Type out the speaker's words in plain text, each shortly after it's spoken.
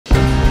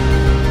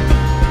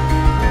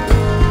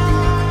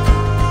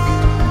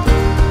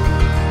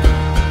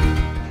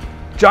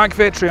Jack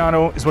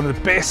Vettriano is one of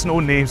the best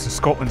known names in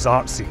Scotland's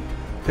art scene.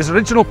 His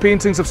original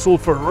paintings have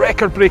sold for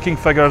record-breaking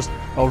figures,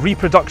 while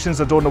reproductions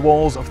adorn the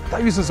walls of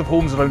thousands of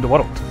homes around the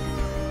world.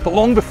 But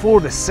long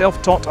before this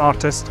self-taught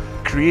artist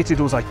created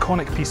those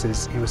iconic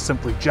pieces, he was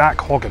simply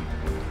Jack Hogan,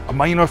 a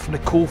miner from the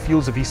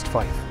coalfields of East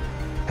Fife.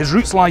 His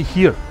roots lie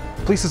here,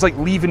 places like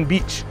Leven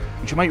Beach,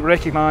 which you might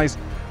recognise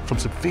from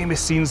some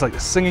famous scenes like the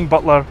Singing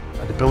Butler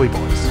and the Billy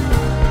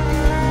Boys.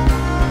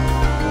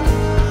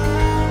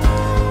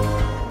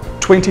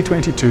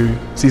 2022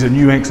 sees a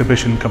new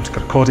exhibition come to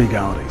Kirkcaldy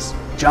Galleries,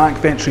 Jack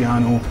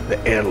Vettriano, The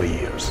Early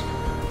Years.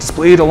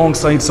 Displayed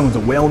alongside some of the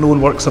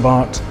well-known works of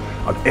art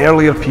are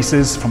earlier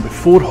pieces from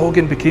before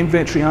Hogan became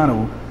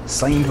Vettriano,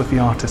 signed with the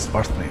artist's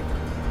birth name.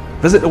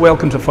 Visit the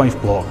Welcome to Fife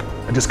blog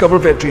and discover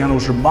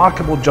Vettriano's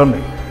remarkable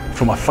journey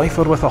from a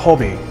Fifer with a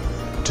hobby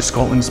to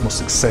Scotland's most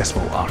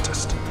successful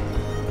artist.